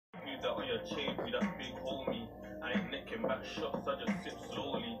that on your chain, be that big homie. I ain't necking back shots, I just sip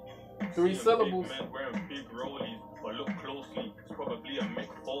slowly. 3 syllables. Big men wearing big rollies, but look closely, it's probably a Mick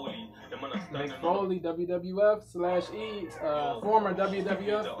Foley. The man are standing Mick Foley, WWF/E, former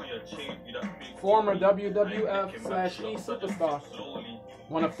WWF/E superstar.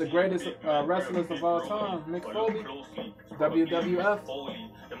 One of the greatest wrestlers of all time, Mick Foley, WWF.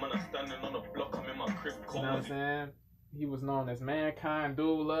 The man are standing on the block, I'm in my crib. You know what I'm saying? He was known as Mankind,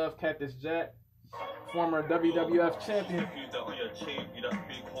 Dude Love, Cactus Jack, former WWF champion.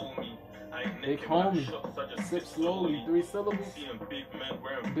 Big homie, sip slowly, 3 syllables. Big men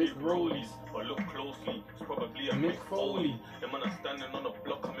wearing big rollies, but look closely, it's probably a Mick Foley. The man are standing on the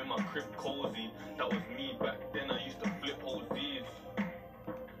block, I'm in my crib cozy. That was me back then, I used to flip OZs.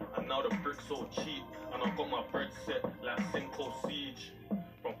 And now the brick's so cheap, and I got my bread set like Cinco Siege.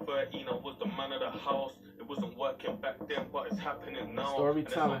 From 13, I was the man of the house. It wasn't working back then, but it's happening now.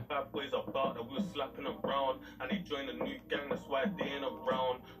 Storytelling. And bad boys about that we were slapping around, and they joined a new gang, that's why they ain't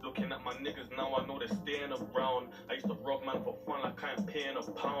around. Looking at my niggas now, I know they're staying around. I used to rob man for fun like I ain't paying a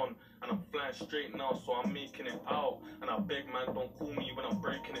pound. And I'm flying straight now, so I'm making it out. And I beg man, don't call me when I'm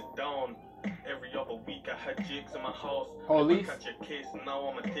breaking it down. Every other week I had jigs in my house. Police. If I catch a case, now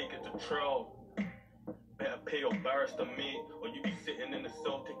I'ma take it to trial. Better pay your barrister, mate, or you be sitting in the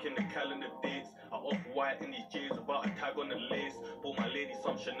cell taking the calendar dates. I off-white in these J's without a tag on the lace. Bought my lady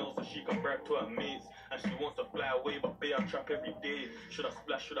some Chanel so she can brag to her mates. And she wants to fly away, but pay I trap every day. Should I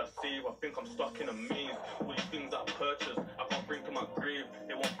splash, should I save? I think I'm stuck in a maze. All these things that I purchase, I can't bring to my grave.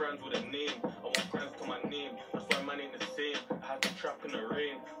 They want brands with a name, I want brands to my name. That's why man ain't the same. I had to trap in the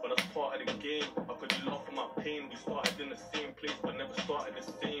rain, but that's part of the game. I could laugh at my pain. We started in the same place, but never started the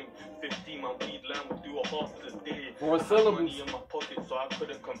same. 15, my weed line would do a half of the day. 4 syllables. Money in my pocket, so I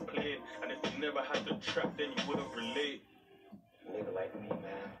couldn't complain. And if you never had the trap, then you wouldn't relate. Nigga like me,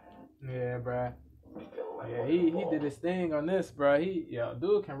 man. Yeah, bruh. Yeah, he did his thing on this, bruh.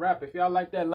 Dude can rap. If y'all like that.